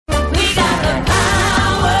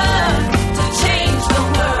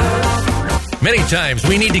Many times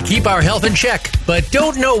we need to keep our health in check, but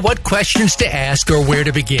don't know what questions to ask or where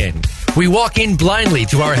to begin. We walk in blindly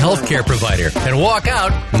to our healthcare provider and walk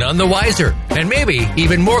out none the wiser, and maybe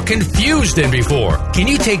even more confused than before. Can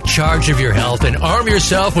you take charge of your health and arm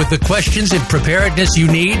yourself with the questions and preparedness you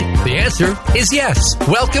need? The answer is yes.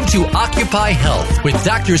 Welcome to Occupy Health with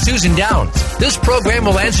Dr. Susan Downs. This program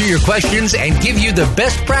will answer your questions and give you the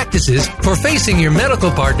best practices for facing your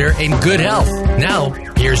medical partner in good health. Now,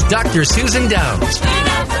 here's Dr. Susan Downs.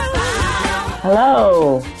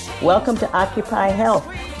 Hello. Welcome to Occupy Health.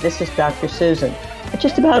 This is Dr. Susan.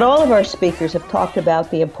 Just about all of our speakers have talked about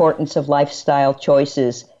the importance of lifestyle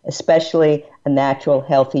choices, especially a natural,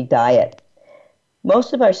 healthy diet.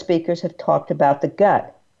 Most of our speakers have talked about the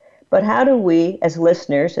gut. But how do we, as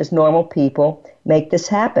listeners, as normal people, make this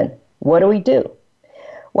happen? What do we do?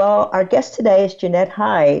 Well, our guest today is Jeannette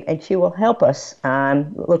Hyde, and she will help us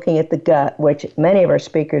on looking at the gut, which many of our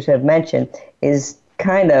speakers have mentioned is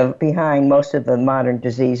kind of behind most of the modern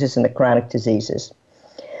diseases and the chronic diseases.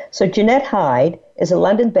 So Jeannette Hyde is a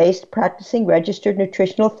London-based practicing registered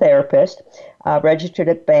nutritional therapist, registered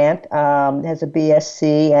at BANT, has a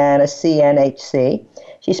BSc and a CNHC.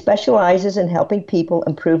 She specializes in helping people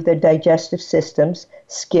improve their digestive systems,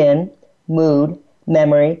 skin, mood,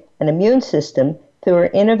 memory, and immune system through her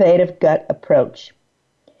innovative gut approach.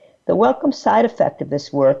 The welcome side effect of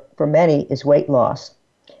this work for many is weight loss.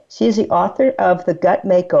 She is the author of The Gut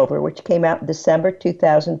Makeover, which came out in December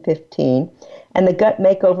 2015, and the Gut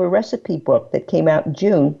Makeover Recipe Book that came out in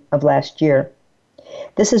June of last year.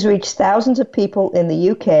 This has reached thousands of people in the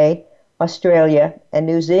UK, Australia, and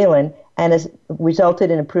New Zealand, and has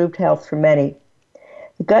resulted in improved health for many.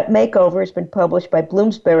 The Gut Makeover has been published by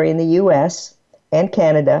Bloomsbury in the US and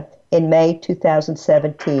Canada in May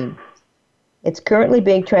 2017. It's currently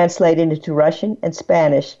being translated into Russian and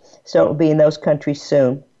Spanish, so it will be in those countries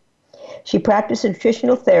soon. She practiced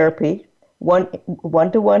nutritional therapy,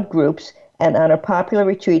 one-to-one groups, and on her popular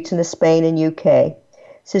retreats in the Spain and UK.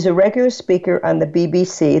 She's a regular speaker on the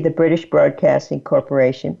BBC, the British Broadcasting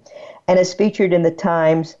Corporation, and is featured in the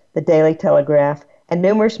Times, the Daily Telegraph, and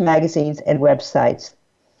numerous magazines and websites.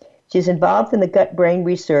 She's involved in the gut-brain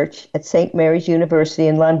research at St. Mary's University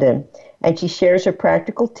in London, and she shares her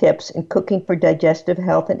practical tips in cooking for digestive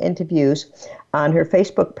health and interviews on her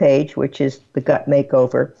Facebook page, which is The Gut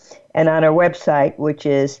Makeover, and on her website, which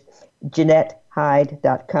is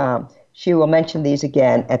JeannetteHyde.com. She will mention these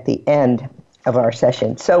again at the end of our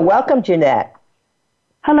session. So welcome, Jeannette.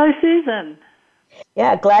 Hello, Susan.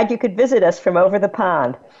 Yeah, glad you could visit us from over the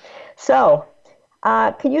pond. So,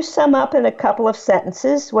 can you sum up in a couple of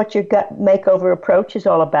sentences what your gut makeover approach is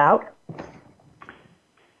all about?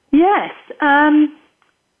 Yes.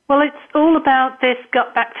 Well, it's all about this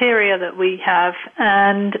gut bacteria that we have.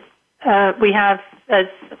 And we have, as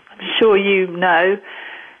I'm sure you know,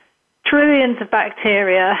 trillions of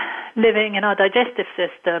bacteria living in our digestive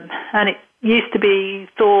system. And it used to be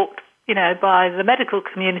thought, by the medical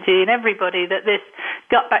community and everybody that this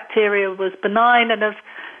gut bacteria was benign and of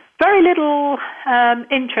very little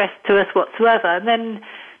interest to us whatsoever. And then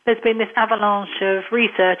there's been this avalanche of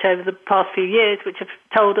research over the past few years which have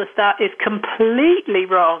told us that is completely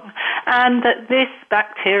wrong and that this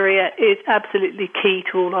bacteria is absolutely key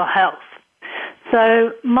to all our health.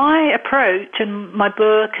 So my approach and my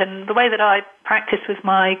book and the way that I practice with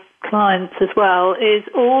my clients as well is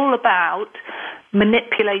all about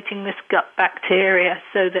manipulating this gut bacteria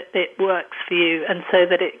so that it works for you and so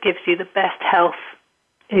that it gives you the best health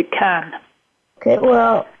it can. Okay,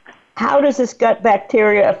 well, how does this gut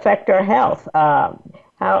bacteria affect our health?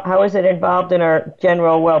 How is it involved in our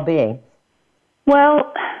general well-being?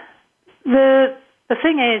 Well, the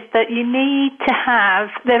thing is that you need to have,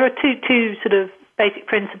 there are two sort of basic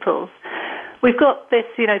principles. We've got this,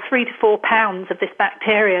 3 to 4 pounds of this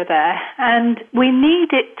bacteria there, and we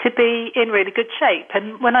need it to be in really good shape.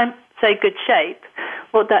 And when I say good shape,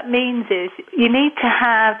 what that means is you need to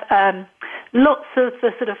have lots of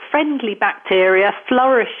the sort of friendly bacteria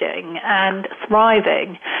flourishing and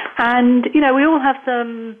thriving. And, we all have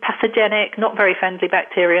some pathogenic, not very friendly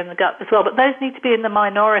bacteria in the gut as well, but those need to be in the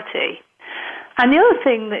minority. And the other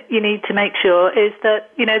thing that you need to make sure is that,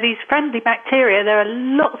 these friendly bacteria, there are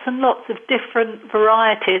lots and lots of different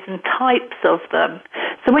varieties and types of them.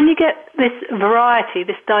 So when you get this variety,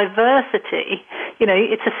 this diversity,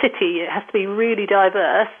 it's a city, it has to be really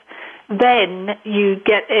diverse, then you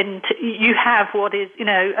have what is,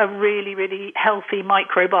 a really, really healthy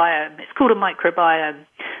microbiome. It's called a microbiome.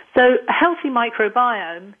 So a healthy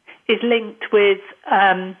microbiome is linked with,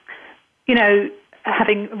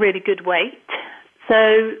 having really good weight. So,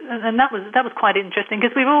 and that was quite interesting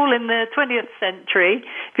because we were all in the 20th century.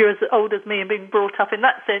 If you're as old as me and being brought up in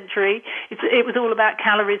that century, it was all about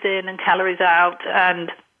calories in and calories out, and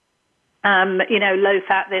low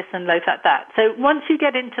fat this and low fat that. So once you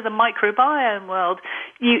get into the microbiome world,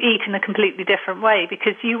 you eat in a completely different way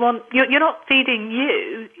because you're not feeding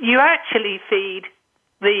you actually feed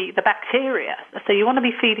the bacteria. So you want to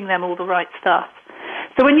be feeding them all the right stuff.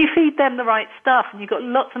 So when you feed them the right stuff and you've got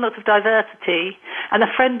lots and lots of diversity and the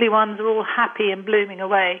friendly ones are all happy and blooming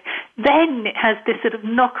away, then it has this sort of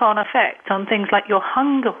knock-on effect on things like your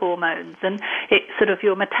hunger hormones and it's sort of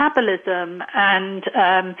your metabolism and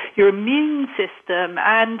your immune system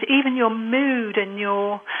and even your mood and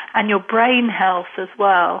your brain health as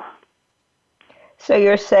well. So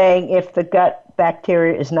you're saying if the gut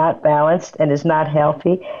bacteria is not balanced and is not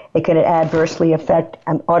healthy, it can adversely affect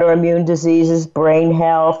autoimmune diseases, brain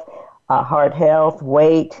health, heart health,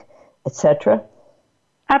 weight, etc.?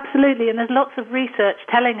 Absolutely, and there's lots of research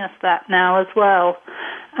telling us that now as well.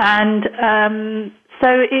 And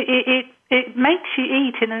so it makes you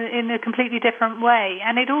eat in a completely different way,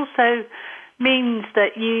 and it also means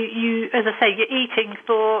that you, as I say, you're eating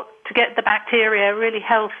to get the bacteria really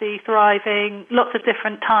healthy, thriving, lots of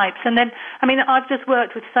different types. And then, I've just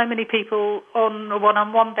worked with so many people on a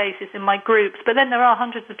one-on-one basis in my groups, but then there are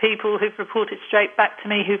hundreds of people who've reported straight back to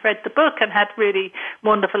me who've read the book and had really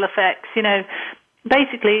wonderful effects.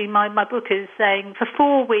 Basically, my book is saying for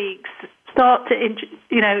 4 weeks, start to,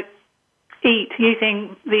 eat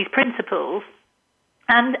using these principles,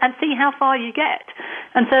 and see how far you get.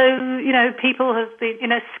 And so, people have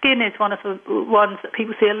been, skin is one of the ones that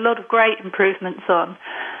people see a lot of great improvements on.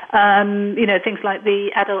 Things like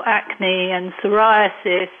the adult acne and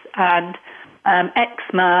psoriasis and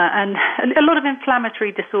eczema and a lot of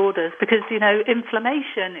inflammatory disorders because,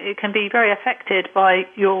 inflammation, it can be very affected by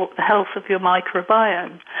the health of your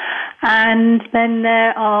microbiome. And then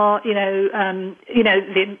there are,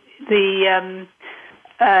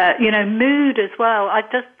 mood as well.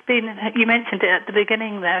 You mentioned it at the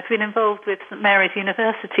beginning there. I've been involved with St Mary's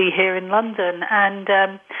University here in London,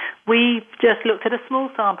 and we just looked at a small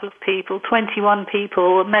sample of people, 21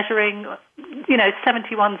 people, measuring,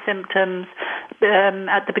 71 symptoms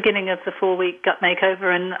at the beginning of the 4-week gut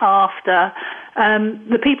makeover and after.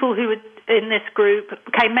 The people who were in this group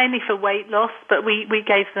came mainly for weight loss, but we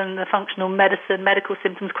gave them the functional medicine, medical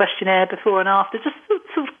symptoms questionnaire before and after, just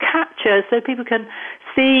sort of capture so people can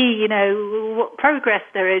see, what progress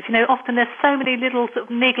there is. Often there's so many little sort of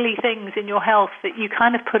niggly things in your health that you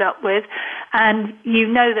kind of put up with and you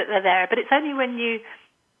know that they're there, but it's only when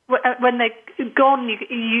they're gone,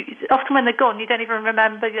 often when they're gone, you don't even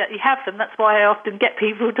remember that you have them. That's why I often get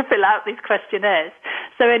people to fill out these questionnaires.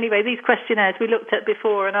 So anyway, these questionnaires we looked at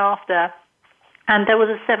before and after, and there was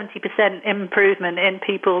a 70% improvement in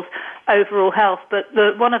people's overall health. But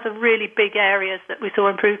one of the really big areas that we saw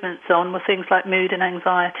improvements on were things like mood and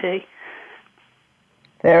anxiety.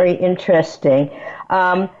 Very interesting.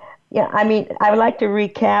 I would like to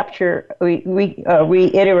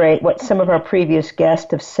reiterate what some of our previous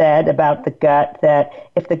guests have said about the gut, that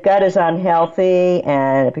if the gut is unhealthy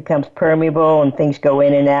and it becomes permeable and things go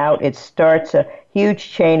in and out, it starts a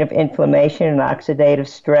huge chain of inflammation and oxidative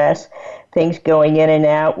stress. Things going in and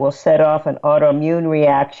out will set off an autoimmune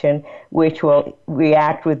reaction, which will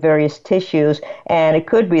react with various tissues, and it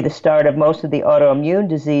could be the start of most of the autoimmune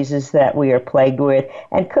diseases that we are plagued with,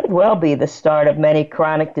 and could well be the start of many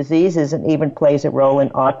chronic diseases and even plays a role in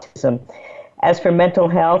autism. As for mental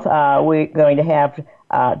health, we're going to have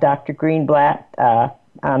Dr. Greenblatt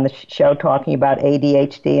on the show talking about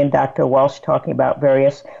ADHD and Dr. Walsh talking about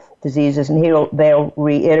various diseases, and they'll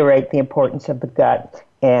reiterate the importance of the gut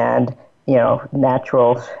and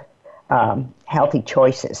natural, healthy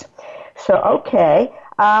choices. So, okay.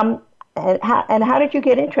 And how did you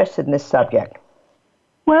get interested in this subject?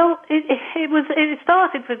 Well, it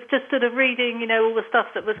started with just sort of reading, all the stuff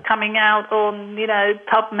that was coming out on,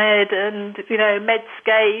 PubMed and,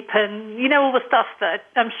 Medscape and, all the stuff that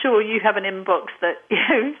I'm sure you have an inbox that,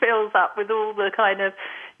 fills up with all the kind of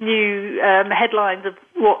new headlines of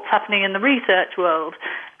what's happening in the research world.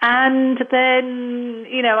 And then,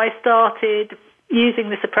 I started using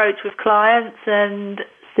this approach with clients and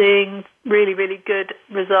seeing really, really good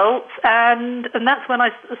results. And that's when I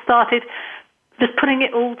started just putting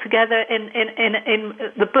it all together in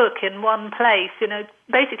the book in one place,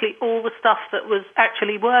 basically all the stuff that was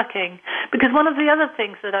actually working. Because one of the other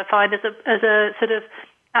things that I find as a sort of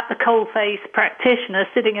at the coalface practitioner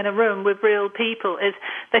sitting in a room with real people is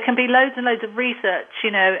there can be loads and loads of research,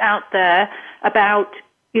 out there about,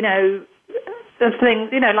 things,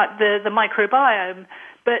 like the microbiome.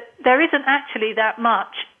 But there isn't actually that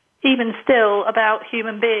much, even still, about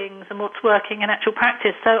human beings and what's working in actual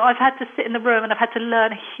practice. So I've had to sit in the room and I've had to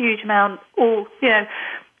learn a huge amount.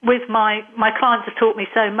 With my clients have taught me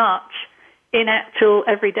so much in actual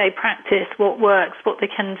everyday practice, what works, what they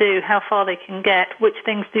can do, how far they can get, which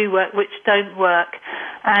things do work, which don't work.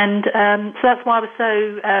 And so that's why I was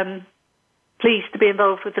so pleased to be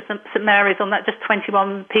involved with the St Mary's on that just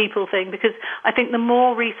 21 people thing, because I think the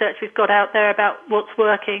more research we've got out there about what's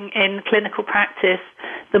working in clinical practice,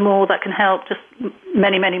 the more that can help just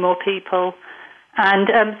many, many more people. And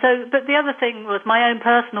but the other thing was my own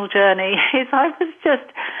personal journey is I was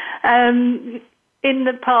just in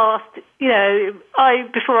the past,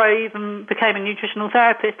 before I even became a nutritional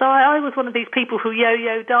therapist, I was one of these people who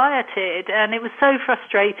yo-yo dieted, and it was so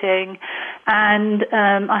frustrating. And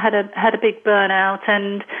I had a big burnout,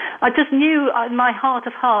 and I just knew in my heart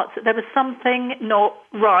of hearts that there was something not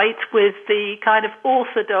right with the kind of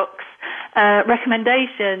orthodox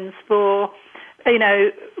recommendations for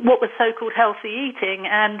what was so-called healthy eating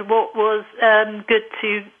and what was good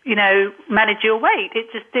to, manage your weight.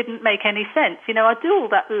 It just didn't make any sense. I'd do all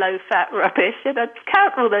that low-fat rubbish and I'd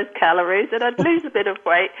count all those calories and I'd lose a bit of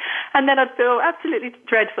weight, and then I'd feel absolutely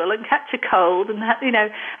dreadful and catch a cold and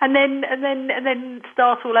then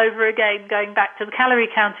start all over again, going back to the calorie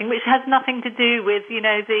counting, which has nothing to do with,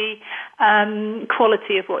 the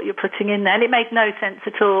quality of what you're putting in there. And it made no sense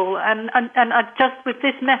at all. And I just, with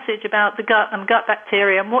this message about the gut and gut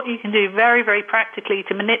bacteria and what you can do very, very practically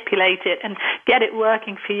to manipulate it and get it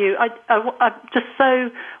working for you, I just so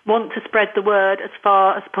want to spread the word as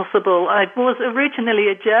far as possible. I was originally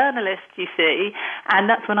a journalist, you see, and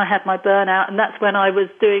that's when I had my burnout, and that's when I was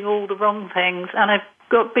doing all the wrong things, and I've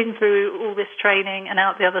been through all this training and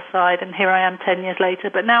out the other side, and here I am 10 years later.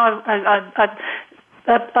 But now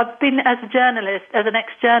I've been, as a journalist, as an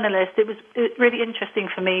ex-journalist, it was really interesting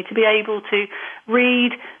for me to be able to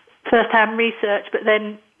read first-hand research, but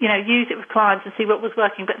then, use it with clients and see what was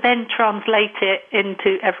working, but then translate it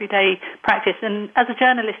into everyday practice. And as a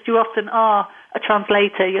journalist, you often are a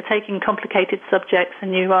translator. You're taking complicated subjects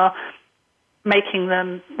and you are making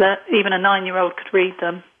them that even a 9-year-old could read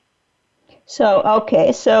them. So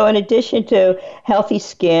in addition to healthy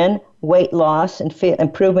skin, weight loss, and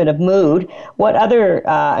improvement of mood, what other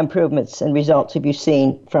improvements and results have you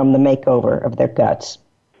seen from the makeover of their guts?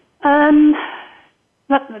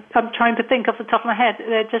 I'm trying to think off the top of my head.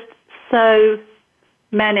 There are just so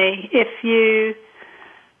many. If you,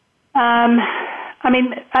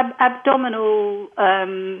 abdominal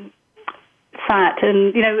fat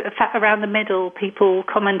and, fat around the middle, people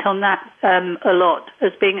comment on that a lot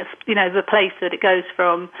as being, the place that it goes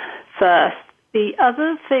from first. The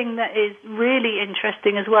other thing that is really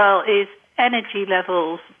interesting as well is energy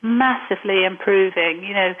levels massively improving,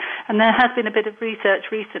 and there has been a bit of research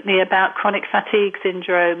recently about chronic fatigue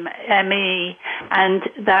syndrome, ME, and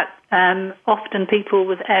that often people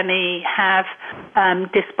with ME have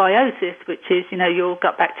dysbiosis, which is, your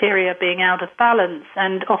gut bacteria being out of balance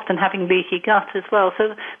and often having leaky gut as well.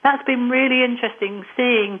 So that's been really interesting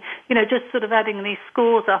seeing, just sort of adding these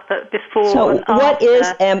scores up at before and after. So what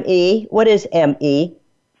is ME? What is ME?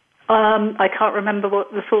 I can't remember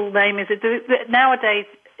what the full name is. Nowadays,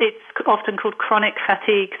 it's often called chronic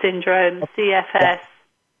fatigue syndrome, CFS.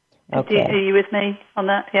 Okay. Are you with me on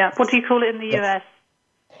that? Yeah. What do you call it in the US?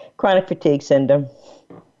 Chronic fatigue syndrome.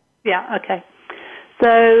 Yeah, okay.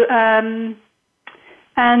 So, and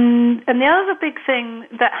the other big thing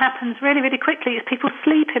that happens really, really quickly is people's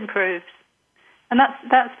sleep improves. And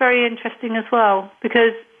that's very interesting as well,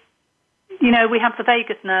 because we have the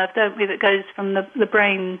vagus nerve, don't we, that goes from the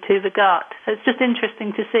brain to the gut. So it's just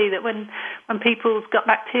interesting to see that when people's gut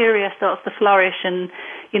bacteria starts to flourish and,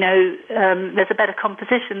 there's a better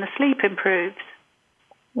composition, the sleep improves.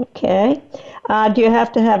 Okay. Do you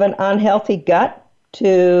have to have an unhealthy gut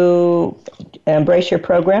to embrace your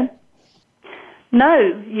program?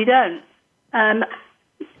 No, you don't.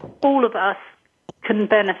 All of us can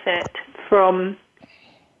benefit from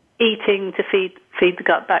eating to feed the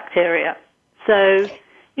gut bacteria. So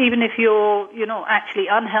even if you're not actually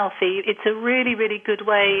unhealthy, it's a really, really good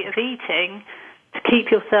way of eating to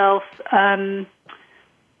keep yourself, so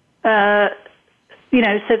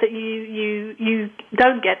that you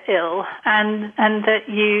don't get ill and that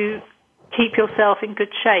you keep yourself in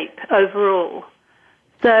good shape overall.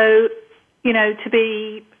 So, to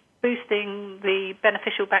be boosting the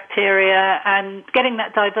beneficial bacteria and getting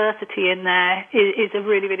that diversity in there is a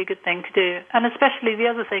really, really good thing to do. And especially the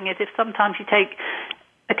other thing is if sometimes you take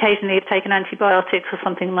occasionally have taken antibiotics or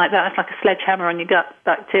something like that, it's like a sledgehammer on your gut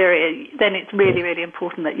bacteria, then it's really, really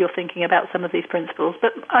important that you're thinking about some of these principles.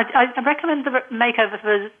 But I recommend the makeover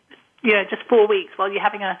for just 4 weeks while you're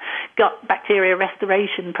having a gut bacteria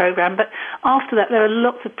restoration program. But after that, there are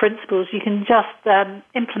lots of principles you can just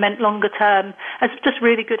implement longer term as just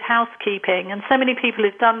really good housekeeping. And so many people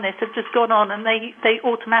who've done this have just gone on and they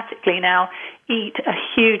automatically now eat a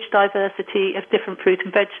huge diversity of different fruit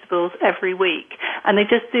and vegetables every week. And they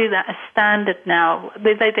just do that as standard now.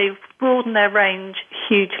 They've broadened their range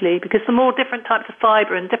hugely, because the more different types of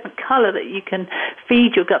fibre and different colour that you can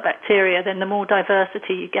feed your gut bacteria, then the more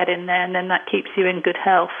diversity you get in there, and then that keeps you in good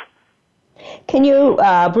health. Can you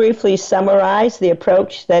briefly summarize the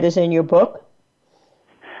approach that is in your book?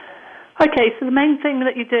 Okay, so the main thing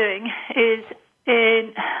that you're doing is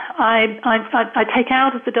I take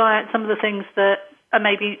out of the diet some of the things that are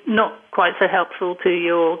maybe not quite so helpful to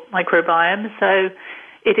your microbiome. So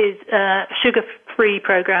it is a sugar-free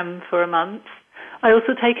program for a month. I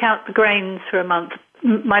also take out the grains for a month.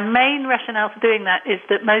 My main rationale for doing that is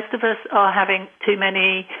that most of us are having too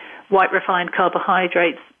many white refined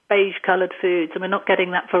carbohydrates, beige-coloured foods, and we're not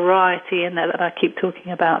getting that variety in there that I keep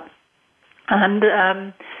talking about. And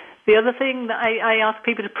the other thing that I ask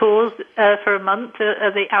people to pause for a month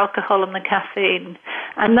are the alcohol and the caffeine.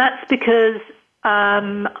 And that's because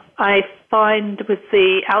I find with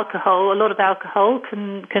the alcohol, a lot of alcohol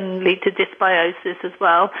can lead to dysbiosis as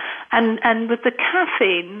well. And with the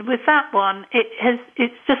caffeine, with that one,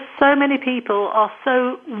 it's just so many people are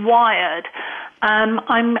so wired.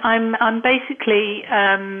 I'm basically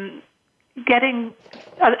getting,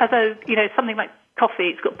 although something like coffee,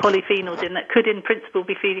 it's got polyphenols in that could in principle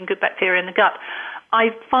be feeding good bacteria in the gut.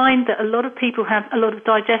 I find that a lot of people have a lot of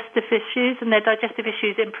digestive issues, and their digestive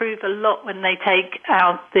issues improve a lot when they take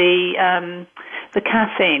out the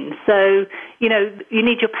caffeine. So, you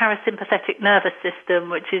need your parasympathetic nervous system,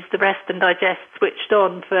 which is the rest and digest, switched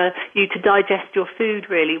on for you to digest your food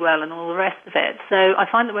really well and all the rest of it. So I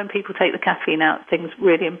find that when people take the caffeine out, things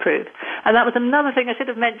really improve. And that was another thing I should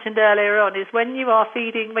have mentioned earlier on, is when you are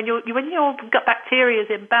feeding, when your gut bacteria is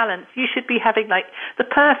in balance, you should be having like the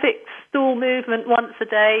perfect stool movement once a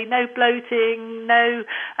day, no bloating, no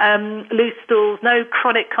loose stools, no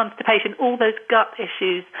chronic constipation. All those gut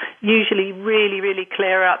issues usually really, really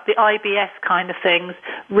clear up. The IBS kind of things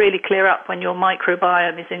really clear up when your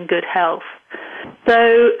microbiome is in good health.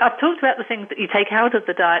 So I've talked about the things that you take out of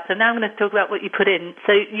the diet, so now I'm going to talk about what you put in.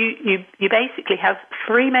 So you basically have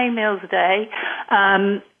 3 main meals a day.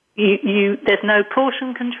 There's no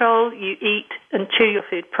portion control. You eat and chew your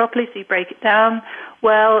food properly, so you break it down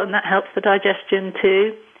well, and that helps the digestion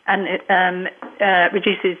too, and it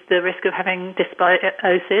reduces the risk of having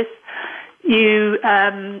dysbiosis.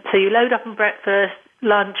 So you load up on breakfast,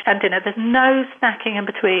 lunch, and dinner. There's no snacking in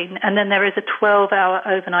between, and then there is a 12-hour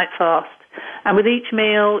overnight fast. And with each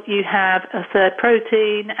meal, you have a third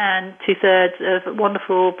protein and 2/3 of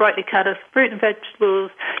wonderful, brightly coloured fruit and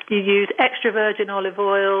vegetables. You use extra virgin olive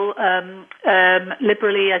oil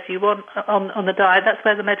liberally as you want on the diet. That's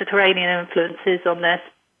where the Mediterranean influence is on this.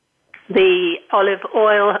 The olive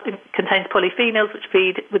oil contains polyphenols, which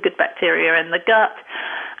feed the good bacteria in the gut,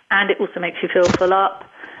 and it also makes you feel full up.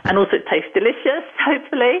 And also it tastes delicious,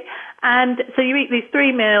 hopefully. And so you eat these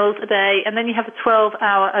 3 meals a day, and then you have a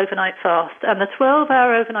 12-hour overnight fast. And the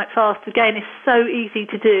 12-hour overnight fast, again, is so easy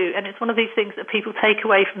to do. And it's one of these things that people take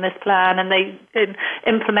away from this plan, and they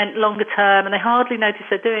implement longer term, and they hardly notice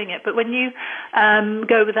they're doing it. But when you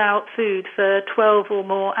go without food for 12 or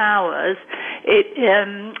more hours, it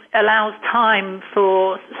allows time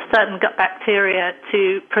for certain gut bacteria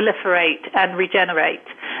to proliferate and regenerate.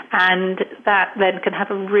 And that then can have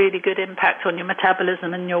a really good impact on your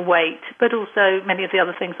metabolism and your weight, but also many of the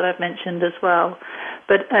other things that I've mentioned as well.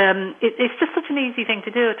 But it's just such an easy thing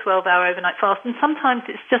to do, a 12-hour overnight fast. And sometimes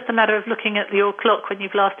it's just a matter of looking at your clock when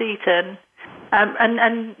you've last eaten,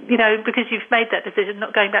 and because you've made that decision,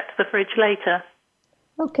 not going back to the fridge later.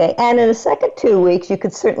 Okay, and in the second 2 weeks, you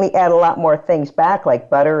could certainly add a lot more things back, like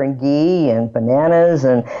butter and ghee and bananas.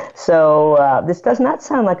 And so this does not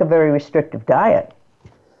sound like a very restrictive diet.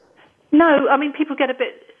 No, I mean, people get a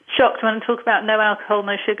bit shocked when I talk about no alcohol,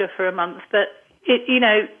 no sugar for a month, but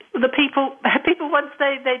the people once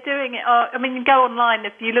they're doing it are, I mean, you go online,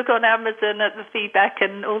 if you look on Amazon at the feedback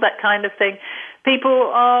and all that kind of thing,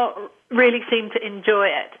 people really seem to enjoy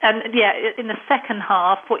it. And yeah, in the second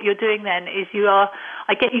half, what you're doing then is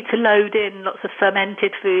I get you to load in lots of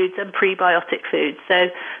fermented foods and prebiotic foods. So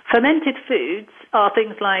fermented foods are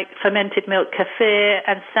things like fermented milk kefir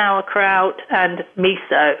and sauerkraut and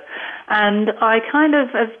miso. And I kind of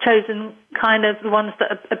have chosen kind of the ones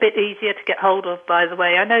that are a bit easier to get hold of, by the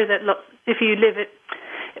way. I know that if you live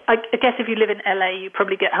I guess if you live in LA, you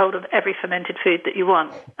probably get hold of every fermented food that you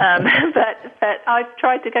want. But I've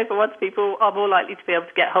tried to go for ones people are more likely to be able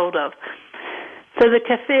to get hold of. So the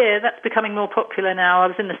kefir, that's becoming more popular now. I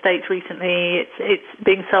was in the States recently. It's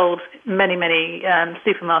being sold in many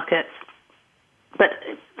supermarkets. But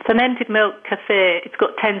fermented milk kefir, it's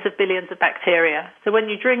got tens of billions of bacteria. So when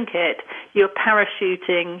you drink it, you're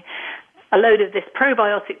parachuting a load of this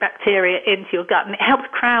probiotic bacteria into your gut, and it helps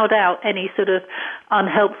crowd out any sort of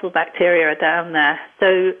unhelpful bacteria down there.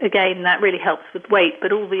 So again, that really helps with weight,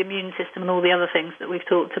 but all the immune system and all the other things that we've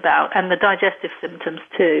talked about, and the digestive symptoms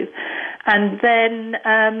too. And then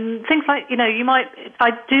things like,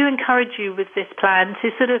 I do encourage you with this plan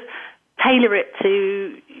to sort of tailor it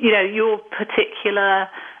to, your particular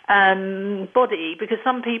body, because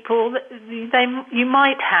some people, you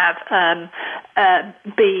might have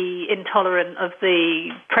be intolerant of the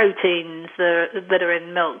proteins that are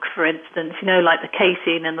in milk, for instance, like the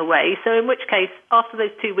casein and the whey. So in which case, after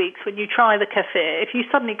those 2 weeks, when you try the kefir, if you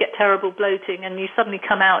suddenly get terrible bloating and you suddenly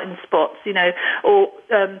come out in spots, or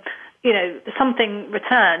something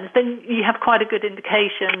returns, then you have quite a good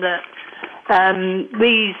indication that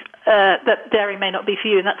that dairy may not be for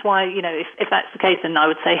you, and that's why, if that's the case, then I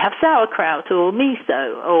would say have sauerkraut or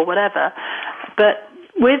miso or whatever. But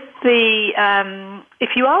with if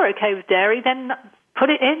you are okay with dairy, then put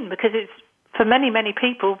it in, because it's, for many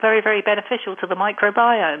people, very, very beneficial to the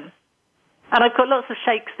microbiome. And I've got lots of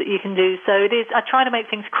shakes that you can do. So I try to make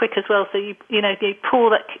things quick as well. So you pour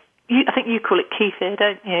that. I think you call it kefir,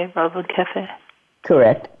 don't you, rather than kefir?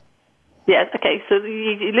 Correct. Yeah, okay, so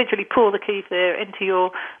you literally pour the kefir into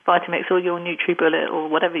your Vitamix or your NutriBullet or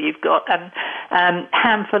whatever you've got, and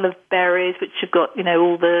handful of berries, which have got,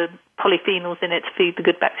 all the polyphenols in it to feed the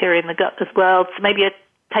good bacteria in the gut as well. So maybe a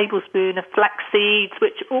tablespoon of flax seeds,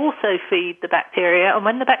 which also feed the bacteria. And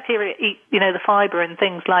when the bacteria eat, the fiber and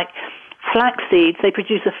things like flax seeds, they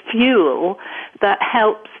produce a fuel that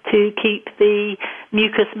helps to keep the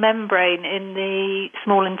mucous membrane in the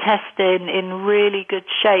small intestine in really good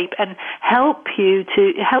shape and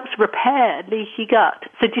it helps repair leaky gut.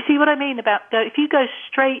 So do you see what I mean about if you go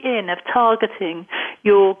straight in of targeting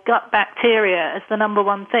your gut bacteria as the number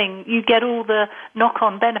one thing, you get all the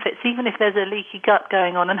knock-on benefits, even if there's a leaky gut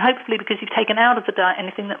going on. And hopefully, because you've taken out of the diet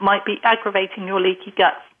anything that might be aggravating your leaky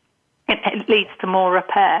gut, it leads to more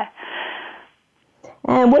repair.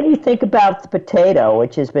 And what do you think about the potato,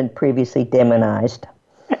 which has been previously demonized?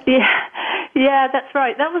 Yeah, that's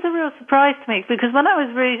right. That was a real surprise to me, because when I was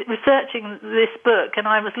researching this book and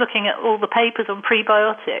I was looking at all the papers on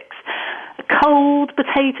prebiotics, cold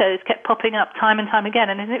potatoes kept popping up time and time again.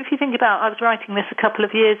 And if you think about, I was writing this a couple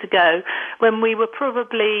of years ago when we were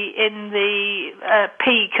probably in the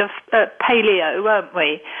peak of paleo, weren't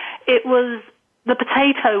we? The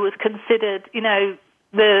potato was considered,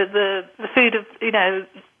 the food of,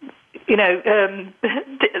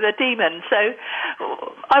 the demon. So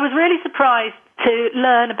I was really surprised to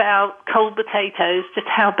learn about cold potatoes, just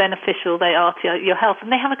how beneficial they are to your health.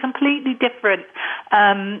 And they have a completely different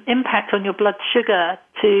impact on your blood sugar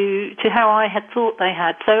to how I had thought they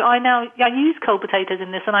had. So I use cold potatoes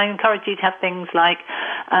in this, and I encourage you to have things like,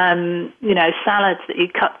 salads that you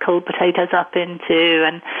cut cold potatoes up into,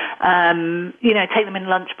 and, take them in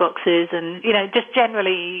lunch boxes, and, just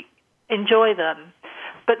generally enjoy them.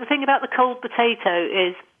 But the thing about the cold potato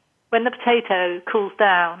is when the potato cools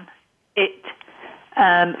down, it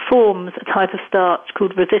forms a type of starch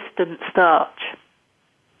called resistant starch.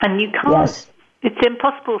 And you can't, yes. It's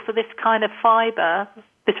impossible for this kind of fiber,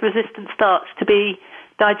 this resistant starch, to be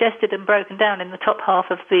digested and broken down in the top half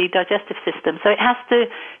of the digestive system. So it has to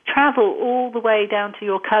travel all the way down to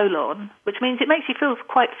your colon, which means it makes you feel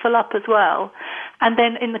quite full up as well. And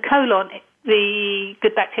then in the colon, the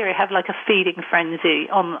good bacteria have like a feeding frenzy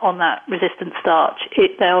on that resistant starch.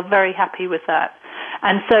 They are very happy with that.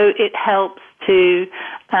 And so it helps to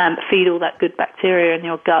feed all that good bacteria in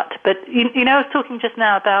your gut. But, I was talking just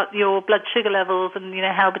now about your blood sugar levels and,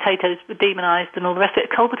 how potatoes were demonized and all the rest of it.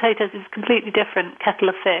 Cold potatoes is a completely different kettle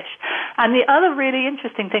of fish. And the other really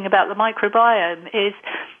interesting thing about the microbiome is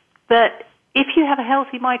that if you have a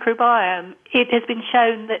healthy microbiome, it has been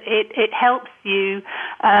shown that it helps you,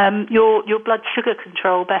 your blood sugar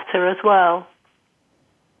control better as well.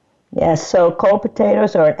 Yes, so cold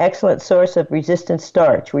potatoes are an excellent source of resistant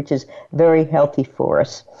starch, which is very healthy for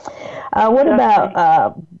us. What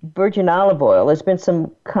about virgin olive oil? There's been some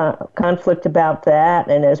conflict about that,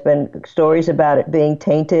 and there's been stories about it being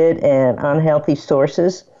tainted and unhealthy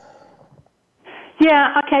sources.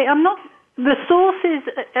 Yeah, okay, I'm not the sources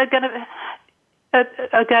are going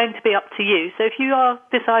to be up to you. So if you are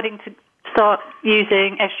deciding to start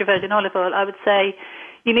using extra virgin olive oil, I would say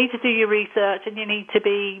you need to do your research and you need to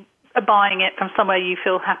be buying it from somewhere you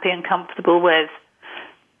feel happy and comfortable with.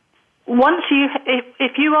 Once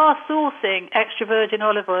if you are sourcing extra virgin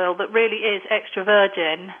olive oil that really is extra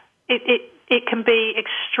virgin, it can be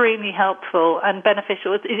extremely helpful and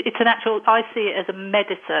beneficial. It's an actual, I see it as a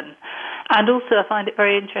medicine. And also I find it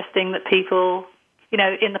very interesting that people,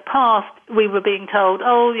 in the past we were being told,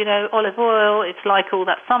 olive oil, it's like all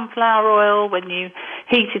that sunflower oil. When you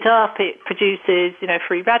heat it up, it produces,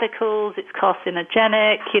 free radicals. It's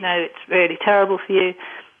carcinogenic. It's really terrible for you.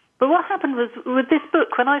 But what happened was with this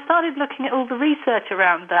book, when I started looking at all the research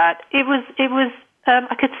around that, it was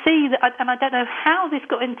I could see that, and I don't know how this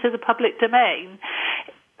got into the public domain.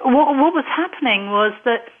 What was happening was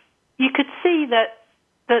that you could see that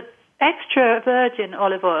extra virgin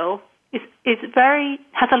olive oil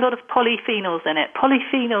has a lot of polyphenols in it.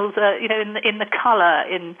 Polyphenols are, in the colour,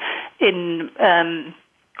 in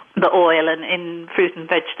the oil and in fruit and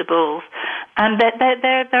vegetables, and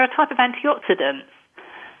they're a type of antioxidant.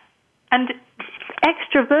 And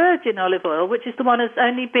extra virgin olive oil, which is the one that's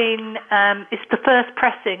only been, it's the first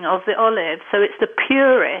pressing of the olive, so it's the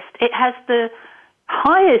purest. It has the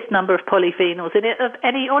highest number of polyphenols in it of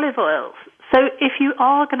any olive oils. So if you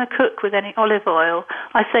are going to cook with any olive oil,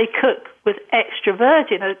 I say cook with extra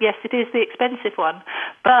virgin. Yes, it is the expensive one,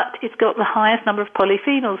 but it's got the highest number of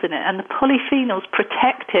polyphenols in it, and the polyphenols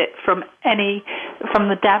protect it from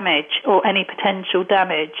the damage or any potential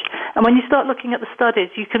damage. And when you start looking at the studies,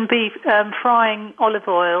 you can be frying olive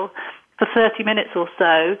oil for 30 minutes or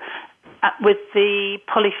so with the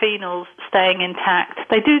polyphenols staying intact.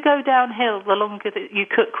 They do go downhill the longer that you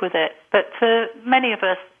cook with it, but for many of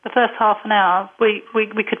us, the first half an hour, we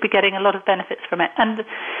could be getting a lot of benefits from it. And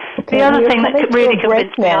the other thing that really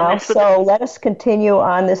convinced me on this... So let us continue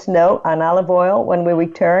on this note on olive oil when we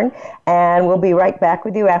return, and we'll be right back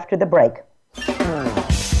with you after the break.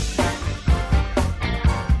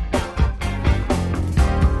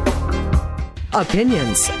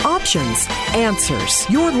 Opinions, options, answers.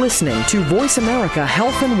 You're listening to Voice America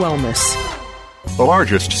Health and Wellness. The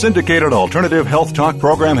largest syndicated alternative health talk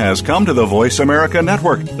program has come to the Voice America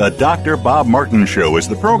Network. The Dr. Bob Martin Show is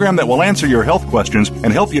the program that will answer your health questions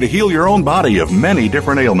and help you to heal your own body of many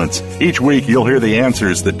different ailments. Each week, you'll hear the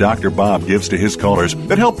answers that Dr. Bob gives to his callers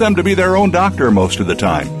that help them to be their own doctor most of the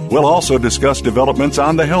time. We'll also discuss developments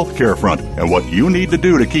on the healthcare front and what you need to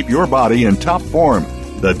do to keep your body in top form.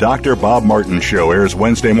 The Dr. Bob Martin Show airs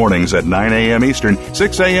Wednesday mornings at 9 a.m. Eastern,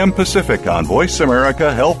 6 a.m. Pacific on Voice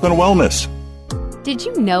America Health and Wellness. Did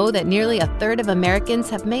you know that nearly a third of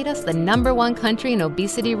Americans have made us the #1 country in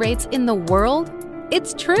obesity rates in the world?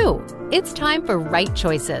 It's true. It's time for Right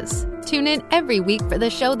Choices. Tune in every week for the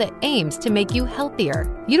show that aims to make you healthier.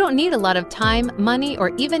 You don't need a lot of time, money,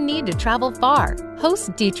 or even need to travel far.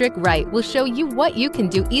 Host Dietrich Wright will show you what you can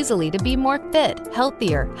do easily to be more fit,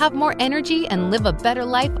 healthier, have more energy, and live a better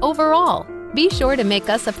life overall. Be sure to make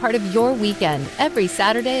us a part of your weekend every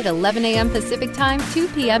Saturday at 11 a.m. Pacific Time, 2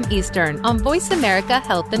 p.m. Eastern on Voice America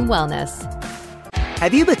Health and Wellness.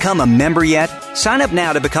 Have you become a member yet? Sign up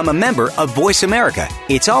now to become a member of Voice America.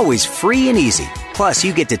 It's always free and easy. Plus,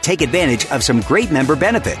 you get to take advantage of some great member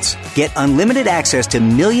benefits. Get unlimited access to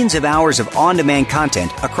millions of hours of on-demand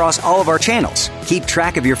content across all of our channels. Keep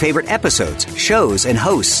track of your favorite episodes, shows, and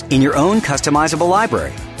hosts in your own customizable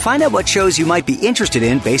library. Find out what shows you might be interested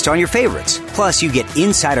in based on your favorites. Plus, you get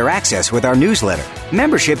insider access with our newsletter.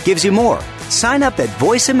 Membership gives you more. Sign up at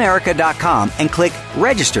voiceamerica.com and click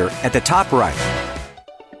register at the top right.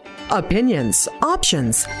 Opinions,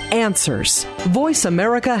 options, answers. Voice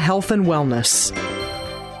America Health and Wellness.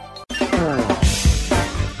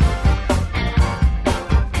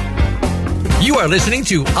 You are listening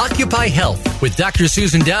to Occupy Health with Dr.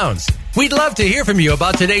 Susan Downs. We'd love to hear from you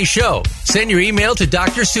about today's show. Send your email to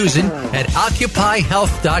Dr. Susan at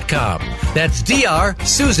occupyhealth.com. That's Dr.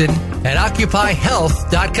 Susan at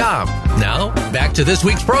occupyhealth.com. Now, back to this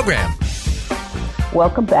week's program.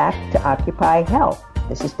 Welcome back to Occupy Health.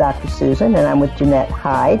 This is Dr. Susan, and I'm with Jeannette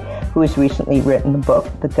Hyde, who has recently written the book,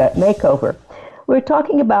 The Gut Makeover. We were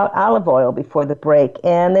talking about olive oil before the break,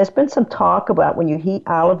 and there's been some talk about when you heat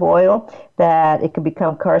olive oil that it can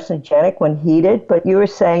become carcinogenic when heated, but you were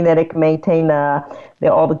saying that it can maintain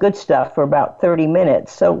all the good stuff for about 30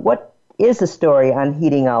 minutes. So what is the story on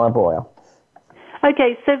heating olive oil?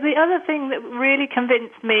 Okay, so the other thing that really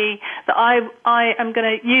convinced me that I am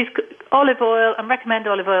going to use olive oil and recommend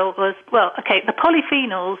olive oil was, the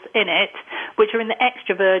polyphenols in it which are in the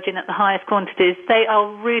extra virgin at the highest quantities, they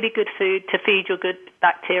are really good food to feed your good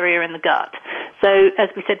bacteria in the gut. So as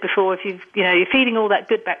we said before, if you're feeding all that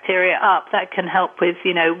good bacteria up, that can help with,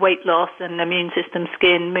 weight loss and immune system,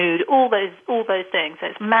 skin, mood, all those things. So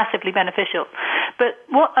it's massively beneficial. But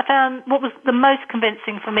what I found, what was the most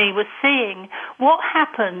convincing for me was seeing what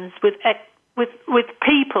happens with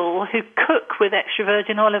people who cook with extra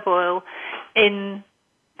virgin olive oil in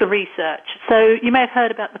the research. So you may have heard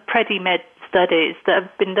about the PREDIMED studies that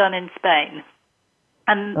have been done in Spain.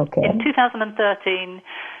 And in 2013,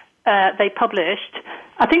 they published,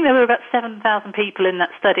 I think there were about 7,000 people in that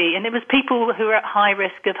study, and it was people who were at high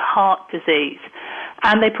risk of heart disease.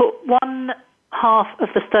 And they put one half of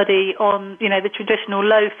the study on, the traditional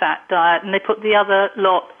low-fat diet, and they put the other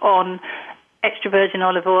lot on extra virgin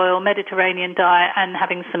olive oil, Mediterranean diet, and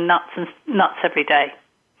having some nuts every day.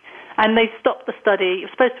 And they stopped the study. It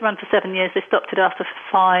was supposed to run for 7 years. They stopped it after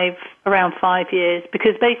around 5 years,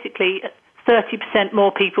 because basically 30%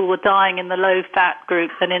 more people were dying in the low-fat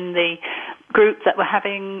group than in the group that were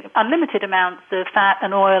having unlimited amounts of fat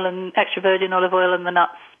and oil and extra virgin olive oil and the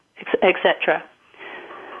nuts, etc.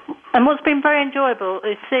 And what's been very enjoyable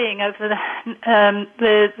is seeing over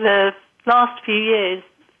the last few years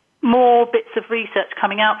more bits of research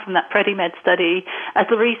coming out from that PREDIMED study as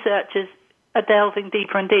the researchers are delving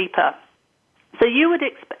deeper and deeper. So you would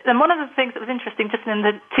expect, and one of the things that was interesting just in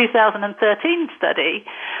the 2013 study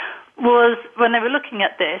was, when they were looking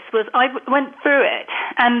at this, was I went through it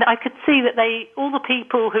and I could see that all the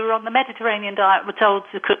people who were on the Mediterranean diet were told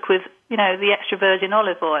to cook with, the extra virgin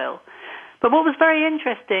olive oil. But what was very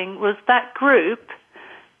interesting was that group,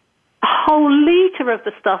 a whole litre of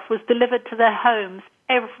the stuff was delivered to their homes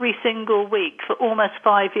every single week for almost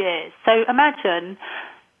 5 years. So imagine,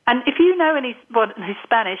 and if you know anyone who's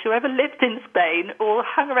Spanish or ever lived in Spain or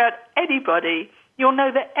hung around anybody, you'll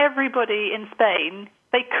know that everybody in Spain,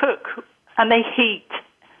 they cook and they heat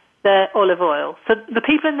their olive oil. So the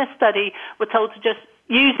people in this study were told to just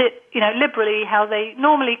use it, liberally how they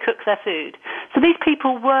normally cook their food. So these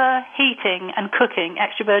people were heating and cooking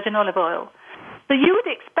extra virgin olive oil. So you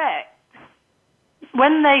would expect,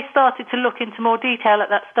 when they started to look into more detail at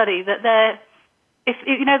that study, that if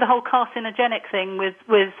the whole carcinogenic thing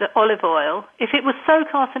with olive oil, if it was so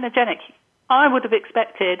carcinogenic, I would have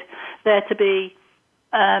expected there to be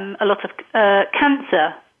a lot of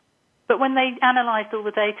cancer. But when they analysed all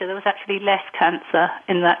the data, there was actually less cancer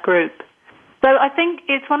in that group. So I think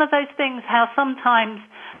it's one of those things how sometimes,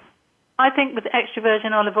 I think with extra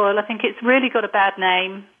virgin olive oil, I think it's really got a bad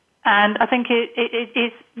name. And I think it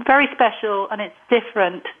is very special, and it's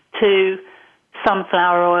different to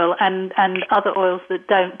sunflower oil and other oils that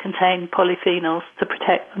don't contain polyphenols to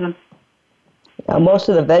protect them. Now, most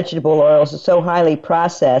of the vegetable oils are so highly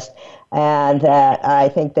processed, and that I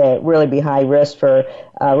think they'd really be high risk for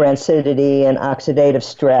rancidity and oxidative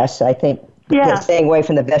stress. I think staying away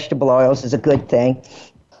from the vegetable oils is a good thing.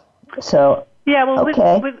 So. Yeah, well,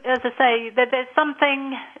 okay. with, as I say, there's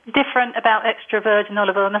something different about extra virgin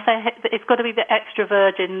olive oil, and I say it's got to be the extra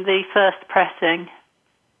virgin, the first pressing.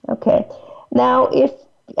 Okay. Now, if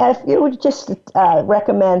you would just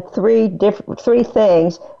recommend three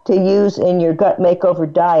things to use in your gut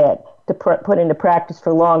makeover diet to put into practice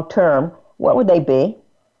for long term, what would they be?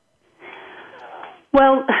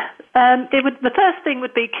 Well, the first thing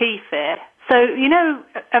would be kefir. So,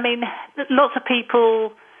 lots of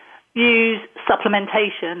people use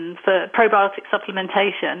supplementation for probiotic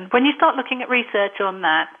supplementation. When you start looking at research on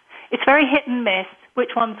that, it's very hit and miss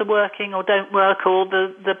which ones are working or don't work, or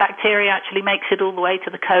the bacteria actually makes it all the way to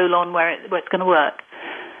the colon where it's going to work.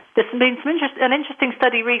 There's been an interesting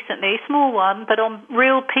study recently, small one, but on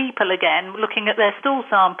real people again, looking at their stool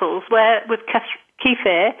samples with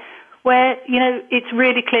kefir, where, it's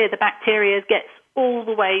really clear the bacteria gets all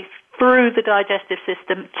the way through the digestive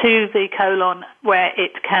system to the colon where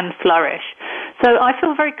it can flourish. So I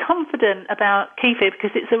feel very confident about kefir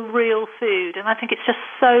because it's a real food, and I think it's just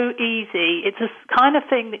so easy. It's a kind of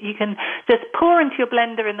thing that you can just pour into your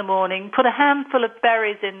blender in the morning, put a handful of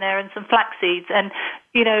berries in there and some flax seeds, and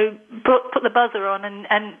put the buzzer on,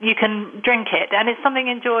 and you can drink it. And it's something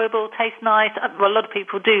enjoyable, tastes nice. Well, a lot of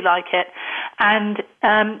people do like it, and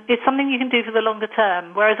it's something you can do for the longer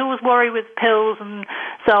term. Whereas I always worry with pills and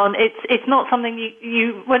so on. It's not something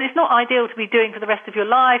it's not ideal to be doing for the rest of your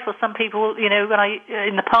life. Or some people, when I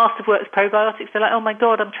in the past have worked with probiotics, they're like, oh my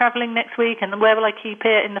God, I'm traveling next week, and where will I keep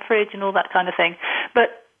it in the fridge and all that kind of thing.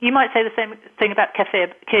 But you might say the same thing about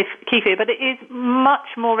kefir, but it is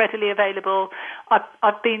much more readily available.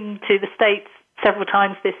 I've been to the States several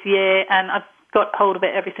times this year, and I've got hold of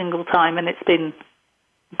it every single time, and it's been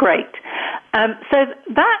Great. So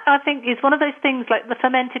that, I think, is one of those things like the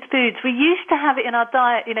fermented foods. We used to have it in our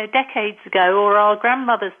diet, decades ago, or our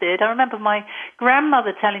grandmothers did. I remember my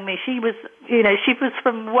grandmother telling me she was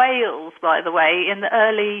from Wales, by the way, in the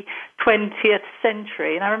early 20th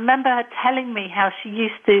century. And I remember her telling me how she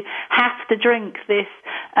used to have to drink this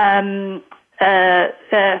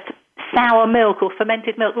sour milk or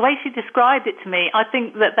fermented milk. The way she described it to me, I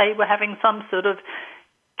think that they were having some sort of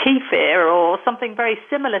kefir or something very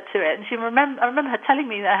similar to it. And I remember her telling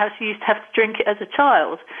me that how she used to have to drink it as a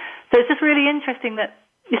child. So it's just really interesting that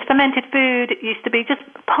this fermented food used to be just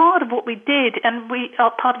part of what we did, and we are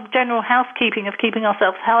part of general housekeeping of keeping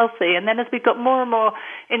ourselves healthy. And then as we got more and more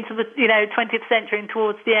into the 20th century and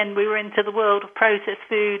towards the end, we were into the world of processed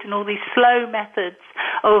food, and all these slow methods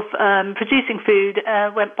of producing food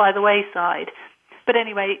went by the wayside. But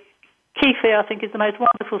anyway, kefir, I think, is the most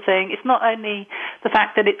wonderful thing. It's not only the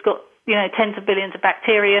fact that it's got, tens of billions of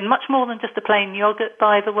bacteria, and much more than just a plain yogurt,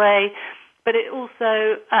 by the way, but it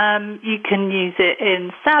also, you can use it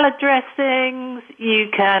in salad dressings. You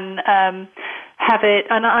can have it,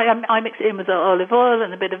 and I mix it in with olive oil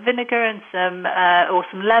and a bit of vinegar and some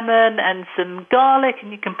lemon and some garlic,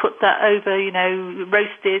 and you can put that over,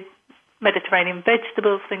 roasted Mediterranean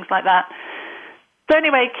vegetables, things like that. So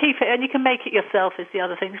anyway, kefir, and you can make it yourself is the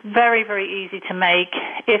other thing. It's very, very easy to make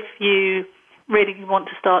if you really want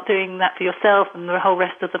to start doing that for yourself and the whole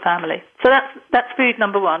rest of the family. So that's food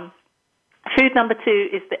number one. Food number two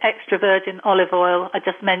is the extra virgin olive oil I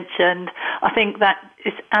just mentioned. I think that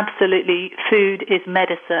is absolutely, food is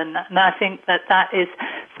medicine. And I think that is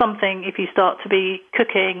something, if you start to be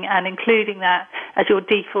cooking and including that as your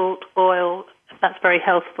default oil, that's very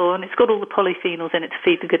healthful, and it's got all the polyphenols in it to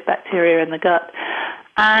feed the good bacteria in the gut.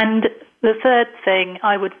 And the third thing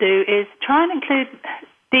I would do is try and include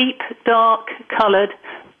deep, dark-coloured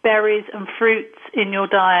berries and fruits in your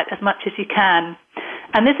diet as much as you can.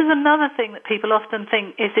 And this is another thing that people often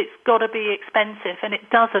think is it's got to be expensive, and it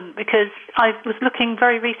doesn't, because I was looking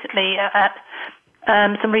very recently at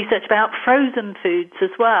some research about frozen foods as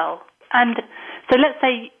well. And so let's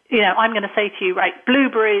say, I'm going to say to you, right,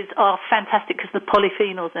 blueberries are fantastic because of the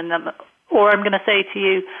polyphenols in them. Or I'm going to say to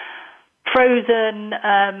you, frozen,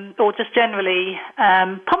 or just generally,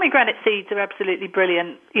 pomegranate seeds are absolutely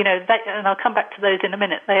brilliant. And I'll come back to those in a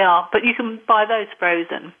minute. They are. But you can buy those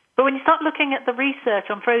frozen. But when you start looking at the research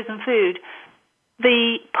on frozen food,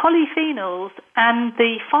 the polyphenols and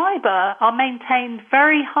the fiber are maintained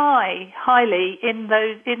very highly in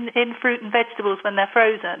fruit and vegetables when they're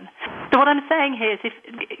frozen. So what I'm saying here is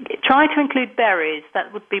try to include berries.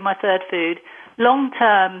 That would be my third food. Long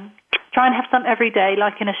term, try and have some every day,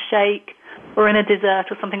 like in a shake or in a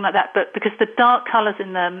dessert or something like that. But because the dark colours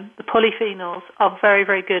in them, the polyphenols, are very,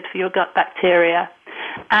 very good for your gut bacteria.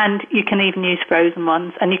 And you can even use frozen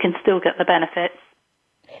ones, and you can still get the benefits.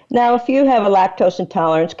 Now, if you have a lactose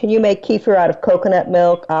intolerance, can you make kefir out of coconut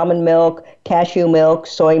milk, almond milk, cashew milk,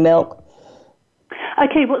 soy milk?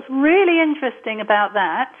 Okay, what's really interesting about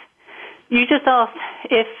that, you just asked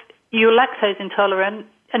if you're lactose intolerant,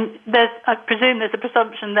 and I presume there's a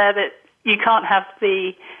presumption there that you can't have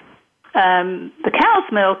the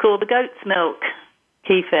cow's milk or the goat's milk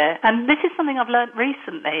kefir. And this is something I've learned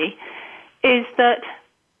recently, is that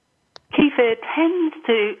kefir tends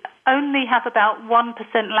to only have about 1%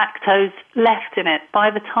 lactose left in it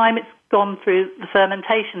by the time it's gone through the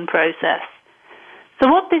fermentation process. So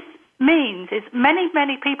what this means is many,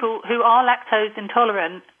 many people who are lactose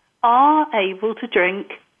intolerant are able to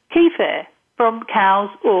drink kefir from cows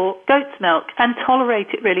or goat's milk and tolerate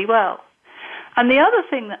it really well. And the other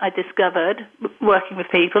thing that I discovered working with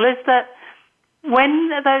people is that when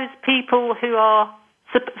those people who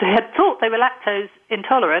had thought they were lactose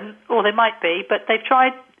intolerant, or they might be, but they've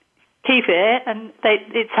tried kefir and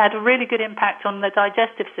it's had a really good impact on their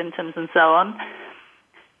digestive symptoms and so on.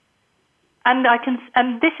 And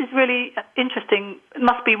this is really interesting,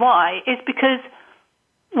 must be why, is because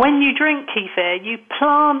when you drink kefir, you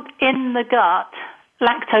plant in the gut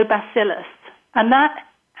lactobacillus, and that,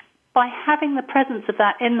 by having the presence of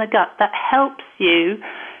that in the gut, that helps you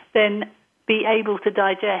then be able to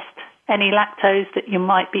digest any lactose that you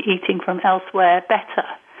might be eating from elsewhere better.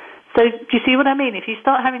 So do you see what I mean? If you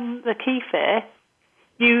start having the kefir,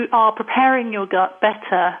 you are preparing your gut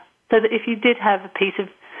better, so that if you did have a piece of,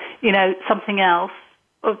 something else,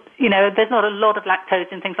 or, there's not a lot of lactose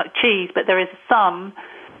in things like cheese, but there is some,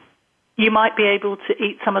 you might be able to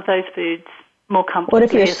eat some of those foods more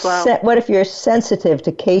comfortably as well. What if you're sensitive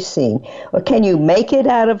to casein? Or can you make it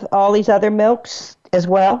out of all these other milks as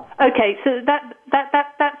well? Okay, so that's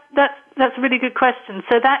That's a really good question.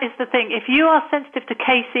 So that is the thing. If you are sensitive to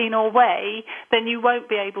casein or whey, then you won't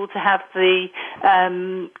be able to have the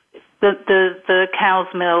cow's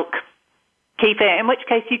milk kefir, in which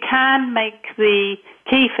case you can make the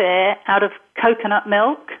kefir out of coconut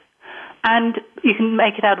milk, and you can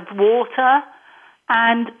make it out of water.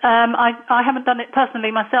 And I haven't done it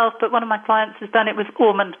personally myself, but one of my clients has done it with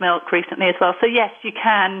almond milk recently as well. So yes, you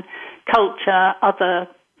can culture other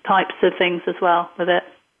types of things as well with it.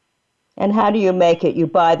 And how do you make it? You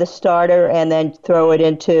buy the starter and then throw it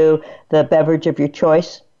into the beverage of your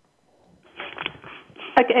choice?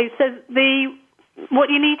 Okay, so what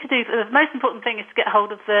you need to do, the most important thing is to get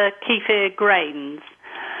hold of the kefir grains.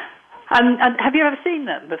 And have you ever seen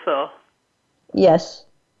them before? Yes.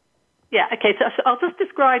 Yeah, okay, so I'll just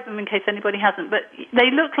describe them in case anybody hasn't. But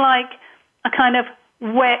they look like a kind of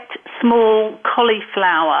wet, small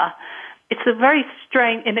cauliflower. It's a very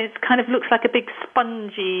strange, and it kind of looks like a big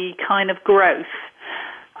spongy kind of growth.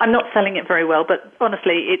 I'm not selling it very well, but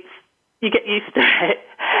honestly, you get used to it.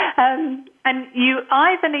 And you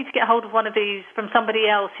either need to get hold of one of these from somebody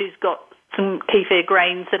else who's got some kefir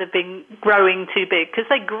grains that have been growing too big, because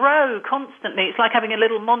they grow constantly. It's like having a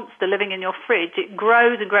little monster living in your fridge. It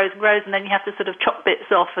grows and grows and grows, and then you have to sort of chop bits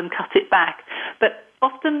off and cut it back. But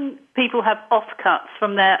often people have offcuts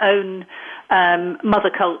from their own mother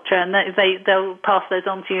culture, and they'll pass those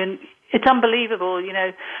on to you. And it's unbelievable, you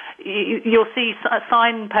know. You'll see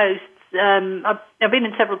signposts. I've been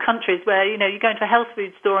in several countries where, you know, you go into a health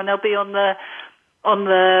food store and they'll be on the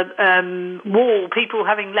wall, people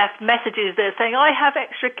having left messages there saying, I have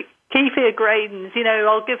extra kefir grains, you know,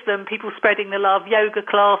 I'll give them, people spreading the love, yoga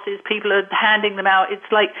classes, people are handing them out. It's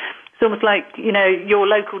almost like, you know, your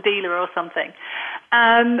local dealer or something.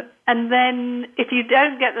 And then if you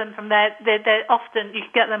don't get them from there, they're often, you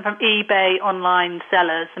can get them from eBay online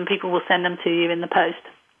sellers, and people will send them to you in the post.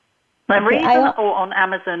 Or on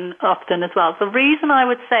Amazon often as well. The reason I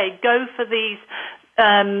would say go for these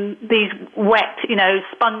wet, you know,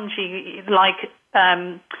 spongy like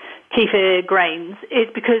kefir grains is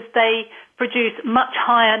because they produce much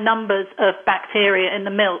higher numbers of bacteria in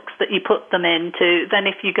the milks that you put them into than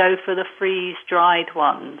if you go for the freeze-dried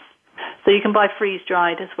ones. So you can buy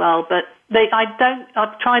freeze-dried as well, but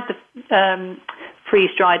I've tried the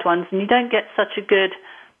freeze-dried ones, and you don't get such a good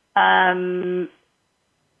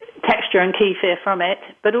texture and kefir from it.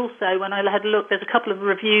 But also, when I had a look, there's a couple of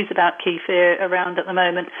reviews about kefir around at the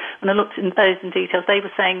moment. When I looked at those in details, they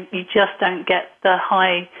were saying you just don't get the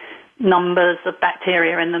high numbers of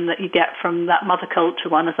bacteria in them that you get from that mother culture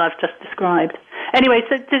one, as I've just described. Anyway,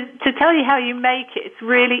 so to tell you how you make it, it's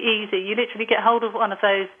really easy. You literally get hold of one of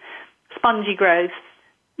those spongy growths.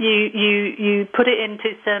 You put it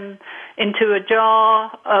into a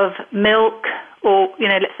jar of milk, or, you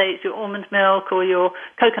know, let's say it's your almond milk or your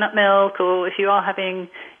coconut milk, or if you're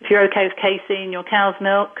okay with casein, your cow's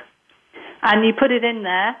milk, and you put it in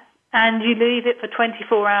there and you leave it for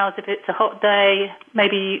 24 hours if it's a hot day,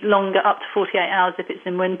 maybe longer, up to 48 hours if it's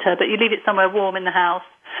in winter, but you leave it somewhere warm in the house.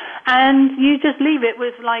 And you just leave it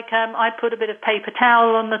with, like, I put a bit of paper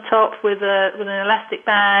towel on the top with an elastic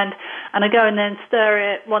band, and I go in there and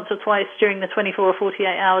stir it once or twice during the 24 or 48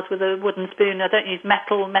 hours with a wooden spoon. I don't use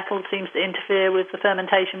metal. Metal seems to interfere with the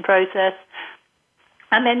fermentation process.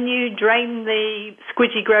 And then you drain the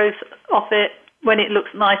squidgy growth off it when it looks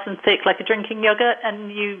nice and thick, like a drinking yogurt,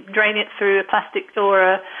 and you drain it through a plastic or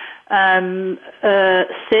a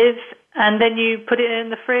sieve, and then you put it in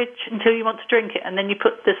the fridge until you want to drink it. And then you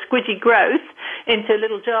put the squidgy growth into a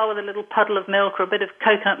little jar with a little puddle of milk or a bit of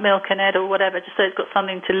coconut milk in it or whatever, just so it's got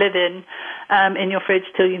something to live in your fridge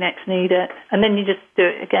till you next need it. And then you just do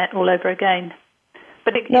it again, all over again.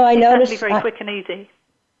 But it's actually very quick and easy.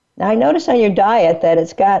 I notice on your diet that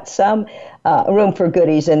it's got some room for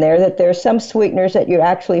goodies in there, that there's some sweeteners that you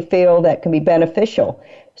actually feel that can be beneficial.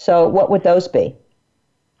 So what would those be?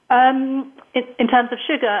 In terms of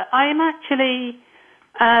sugar, I am actually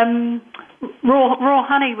raw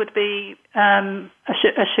honey would be a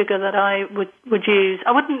sugar that I would use.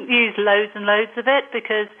 I wouldn't use loads and loads of it,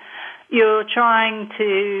 because you're trying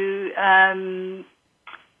to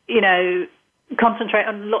concentrate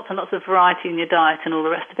on lots and lots of variety in your diet and all the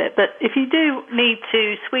rest of it. But if you do need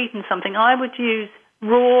to sweeten something, I would use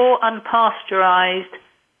raw, unpasteurized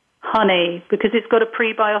honey, because it's got a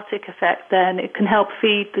prebiotic effect there, and it can help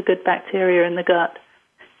feed the good bacteria in the gut.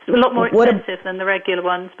 It's a lot more expensive than the regular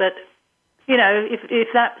ones, but, you know, if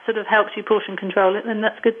that sort of helps you portion control it, then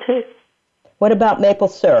that's good too. What about maple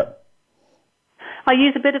syrup? I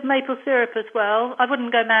use a bit of maple syrup as well. I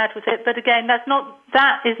wouldn't go mad with it, but again, that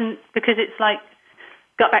isn't because it's like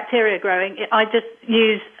gut bacteria growing. I just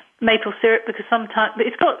use maple syrup because sometimes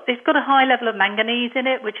it's got a high level of manganese in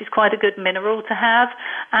it, which is quite a good mineral to have,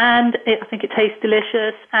 and I think it tastes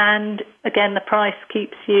delicious. And again, the price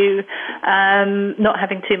keeps you not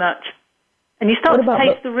having too much, and you start to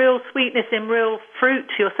taste the real sweetness in real fruit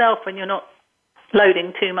yourself when you're not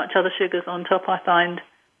loading too much other sugars on top, I find.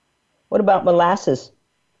 What about molasses?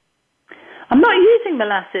 I'm not using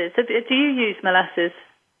molasses. Do you use molasses?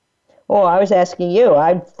 Oh, I was asking you.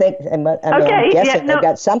 I'm guessing they've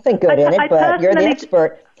got something good in it, but you're the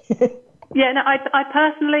expert. Yeah, no, I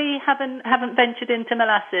personally haven't ventured into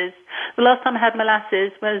molasses. The last time I had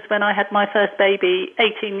molasses was when I had my first baby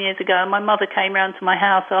 18 years ago, and my mother came round to my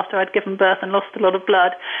house after I'd given birth and lost a lot of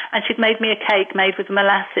blood, and she'd made me a cake made with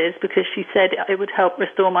molasses because she said it would help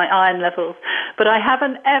restore my iron levels. But I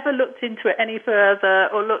haven't ever looked into it any further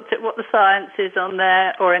or looked at what the science is on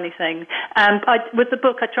there or anything. With the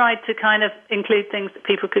book, I tried to kind of include things that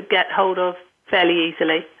people could get hold of fairly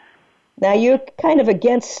easily. Now, you're kind of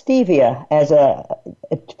against stevia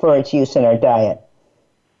for its use in our diet.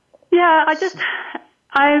 Yeah,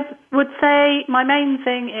 I would say my main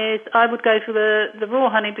thing is I would go for the raw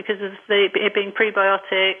honey because of it being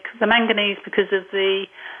prebiotic, the manganese because of the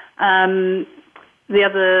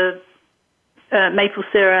other maple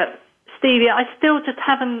syrup, stevia. I still just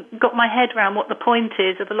haven't got my head around what the point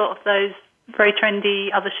is of a lot of those very trendy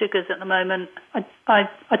other sugars at the moment. I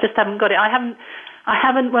just haven't got it. I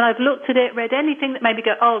haven't, when I've looked at it, read anything that made me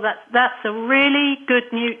go, oh, that's a really good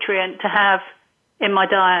nutrient to have in my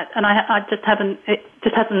diet. And I just haven't, it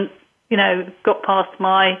just hasn't, got past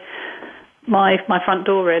my front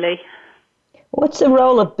door, really. What's the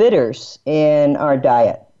role of bitters in our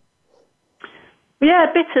diet? Yeah,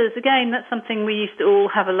 bitters, again, that's something we used to all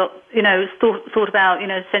have a lot, thought about,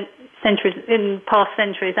 centuries, in past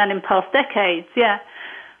centuries and in past decades, yeah.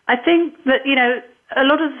 I think that,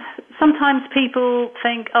 sometimes people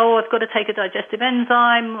think, oh, I've got to take a digestive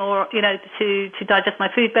enzyme or, to digest my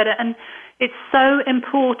food better. And it's so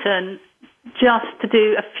important just to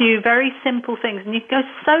do a few very simple things. And you go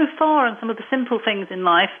so far on some of the simple things in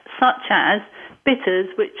life, such as bitters,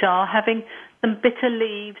 which are having some bitter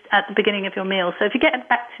leaves at the beginning of your meal. So if you get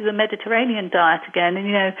back to the Mediterranean diet again,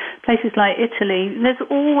 and, places like Italy, there's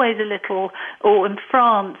always a little, or in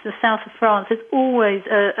France, the south of France, there's always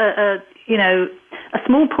a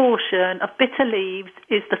small portion of bitter leaves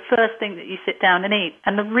is the first thing that you sit down and eat.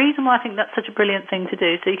 And the reason why I think that's such a brilliant thing to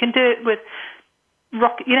do, so you can do it with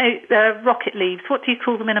rocket leaves. What do you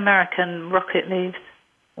call them in American, rocket leaves?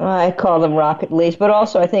 I call them rocket leaves, but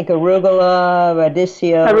also I think arugula,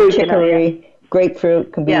 radicchio, chicory,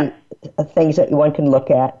 grapefruit can be things that one can look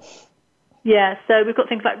at. Yeah, so we've got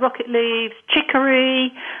things like rocket leaves,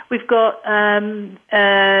 chicory. We've got,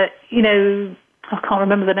 I can't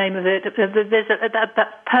remember the name of it. There's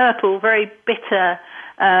that purple, very bitter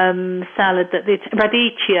salad,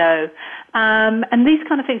 radicchio. And these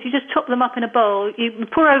kind of things, you just chop them up in a bowl, you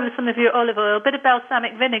pour over some of your olive oil, a bit of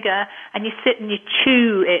balsamic vinegar, and you sit and you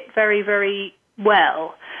chew it very, very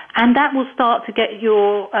well. And that will start to get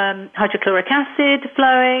your hydrochloric acid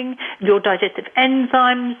flowing, your digestive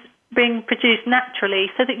enzymes being produced naturally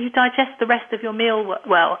so that you digest the rest of your meal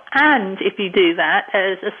well. And if you do that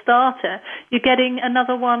as a starter, you're getting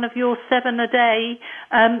another one of your 7 a day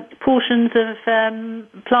portions of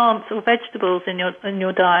plants or vegetables in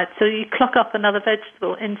your diet. So you clock up another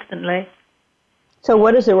vegetable instantly. So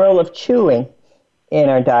what is the role of chewing in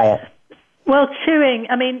our diet? Well, chewing,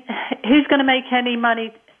 I mean, who's going to make any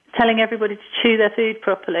money telling everybody to chew their food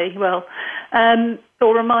properly? Well,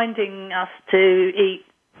 or reminding us to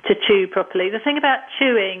chew properly. The thing about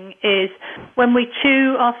chewing is when we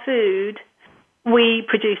chew our food, we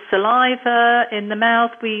produce saliva in the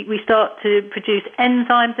mouth. We start to produce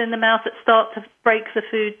enzymes in the mouth that start to break the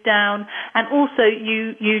food down. And also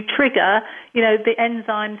you trigger, the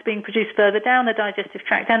enzymes being produced further down the digestive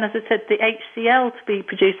tract. And as I said, the HCl to be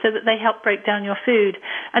produced so that they help break down your food.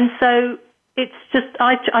 And so it's just,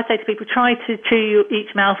 I say to people, try to chew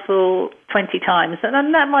each mouthful 20 times.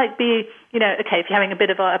 And that might be, okay, if you're having a bit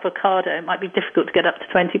of avocado, it might be difficult to get up to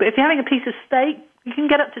 20. But if you're having a piece of steak, you can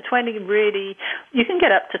get up to 20 really, you can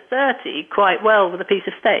get up to 30 quite well with a piece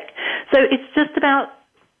of steak. So it's just about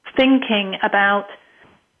thinking about,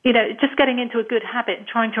 just getting into a good habit and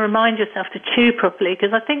trying to remind yourself to chew properly.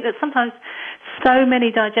 Because I think that sometimes so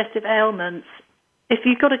many digestive ailments, if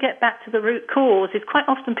you've got to get back to the root cause, it's quite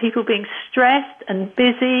often people being stressed and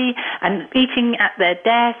busy and eating at their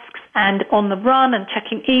desks and on the run and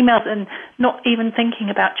checking emails and not even thinking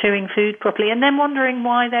about chewing food properly and then wondering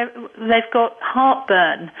why they've got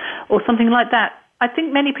heartburn or something like that. I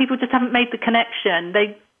think many people just haven't made the connection.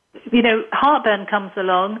 Heartburn comes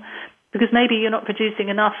along, because maybe you're not producing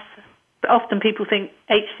enough. Often people think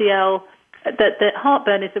HCl, that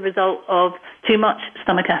heartburn is the result of too much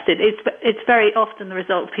stomach acid. It's very often the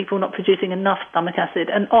result of people not producing enough stomach acid,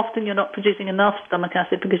 and often you're not producing enough stomach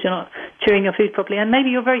acid because you're not chewing your food properly, and maybe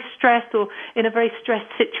you're very stressed or in a very stressed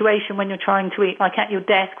situation when you're trying to eat, like at your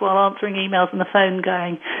desk while answering emails and the phone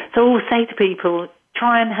going. So I always say to people,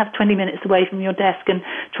 try and have 20 minutes away from your desk and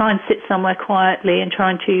try and sit somewhere quietly and try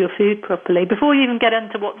and chew your food properly. Before you even get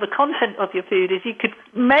into what the content of your food is, you could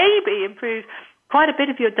maybe improve quite a bit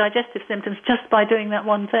of your digestive symptoms just by doing that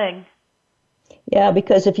one thing. Yeah,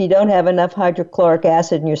 because if you don't have enough hydrochloric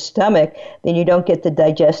acid in your stomach, then you don't get the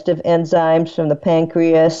digestive enzymes from the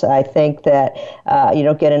pancreas. I think that you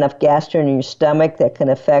don't get enough gastrin in your stomach that can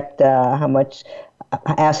affect how much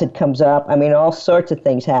acid comes up. I mean, all sorts of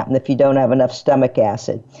things happen if you don't have enough stomach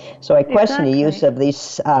acid. So I question the use of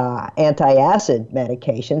these anti-acid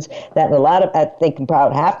medications that in a lot of, I think in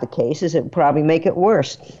about half the cases, it would probably make it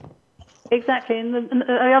worse. Exactly, and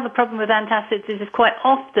the other problem with antacids is quite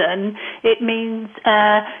often it means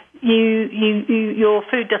your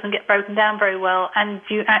food doesn't get broken down very well, and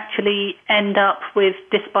you actually end up with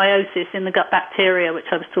dysbiosis in the gut bacteria, which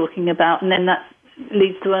I was talking about, and then that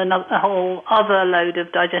leads to a whole other load of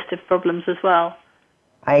digestive problems as well.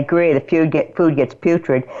 I agree. The food gets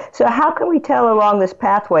putrid. So how can we tell along this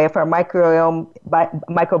pathway if our microbiome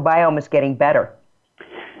is getting better?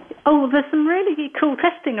 Oh, there's some really cool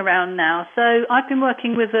testing around now. So I've been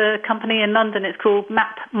working with a company in London. It's called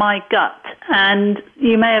Map My Gut. And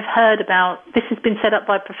you may have heard about, this has been set up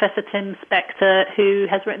by Professor Tim Spector, who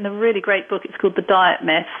has written a really great book. It's called The Diet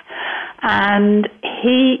Myth. And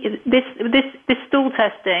this stool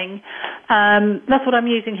testing, that's what I'm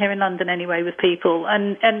using here in London anyway with people.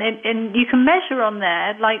 And you can measure on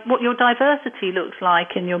there, like, what your diversity looks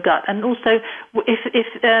like in your gut. And also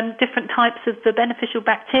if different types of the beneficial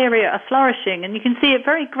bacteria are flourishing, and you can see it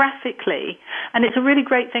very graphically, and it's a really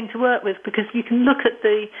great thing to work with because you can look at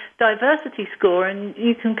the diversity score and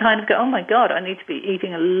you can kind of go, oh my God, I need to be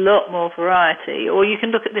eating a lot more variety. Or you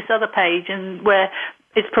can look at this other page and where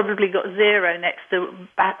it's probably got 0 next to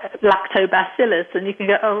lactobacillus, and you can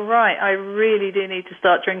go, oh right, I really do need to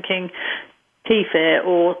start drinking kefir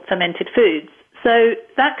or fermented foods. So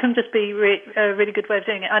that can just be a really good way of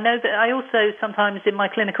doing it. I know that I also sometimes in my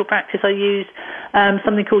clinical practice I use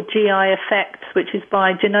something called GI Effects, which is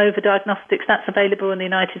by Genova Diagnostics. That's available in the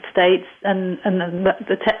United States, and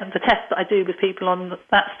the tests that I do with people on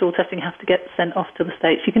that stool testing have to get sent off to the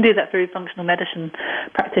States. You can do that through functional medicine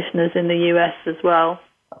practitioners in the US as well.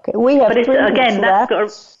 Okay, we have 3 minutes left.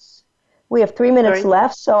 We have 3 minutes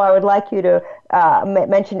left, so I would like you to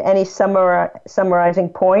mention any summarizing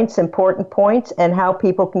points, important points, and how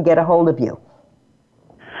people can get a hold of you.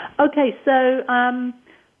 Okay, so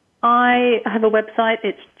I have a website.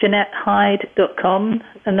 It's JeannetteHyde.com,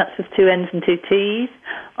 and that's with 2 N's and 2 T's.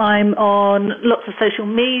 I'm on lots of social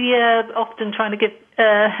media, often trying to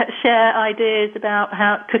share ideas about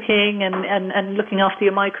how cooking and looking after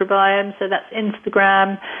your microbiome. So that's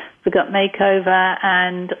Instagram, the Gut Makeover,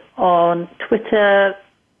 and on Twitter,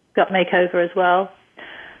 Gut Makeover as well.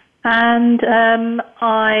 And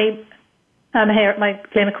I'm here at my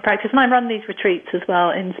clinical practice, and I run these retreats as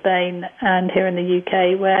well in Spain and here in the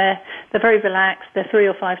UK, where they're very relaxed. They're 3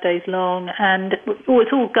 or 5 days long, and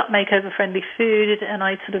it's all gut makeover friendly food, and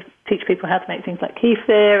I sort of teach people how to make things like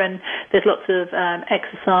kefir, and there's lots of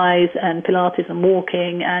exercise and Pilates and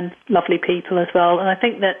walking and lovely people as well. And I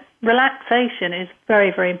think that relaxation is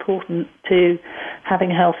very, very important to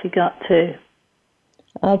having a healthy gut too.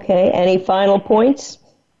 Okay, any final points?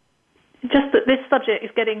 Just that this subject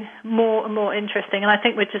is getting more and more interesting, and I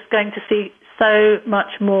think we're just going to see so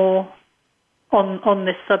much more on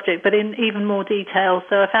this subject, but in even more detail.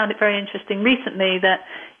 So I found it very interesting recently that,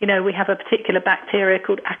 we have a particular bacteria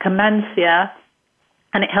called Akkermansia,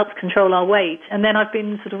 and it helps control our weight. And then I've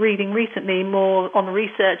been sort of reading recently more on the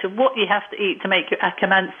research of what you have to eat to make your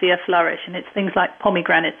Akkermansia flourish, and it's things like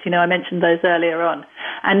pomegranates, I mentioned those earlier on,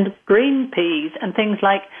 and green peas, and things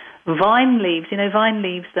like vine leaves, vine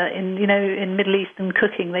leaves that in Middle Eastern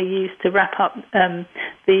cooking they use to wrap up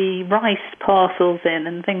the rice parcels in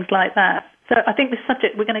and things like that. So I think this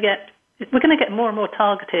subject we're going to get more and more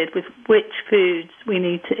targeted with which foods we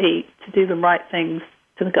need to eat to do the right things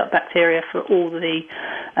to the gut bacteria for all the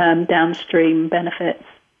downstream benefits.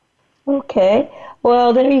 Okay.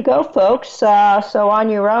 Well, there you go, folks. So on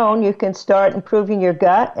your own, you can start improving your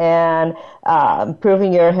gut and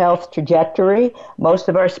improving your health trajectory. Most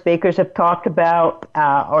of our speakers have talked about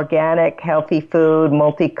organic, healthy food,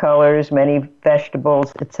 multicolors, many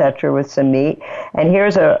vegetables, etc., with some meat. And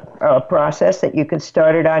here's a process that you can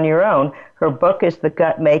start it on your own. Her book is The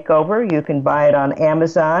Gut Makeover. You can buy it on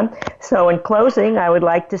Amazon. So in closing, I would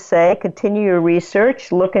like to say continue your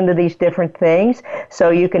research, look into these different things so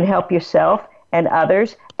you can help yourself and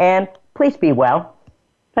others, and please be well.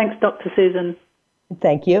 Thanks, Dr. Susan.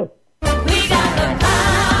 Thank you. We got the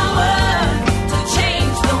power to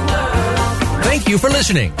change the world. Thank you for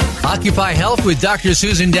listening. Occupy Health with Dr.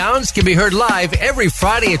 Susan Downs can be heard live every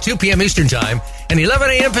Friday at 2 p.m. Eastern Time and 11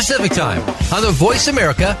 a.m. Pacific Time on the Voice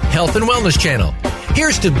America Health and Wellness Channel.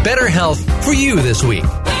 Here's to better health for you this week.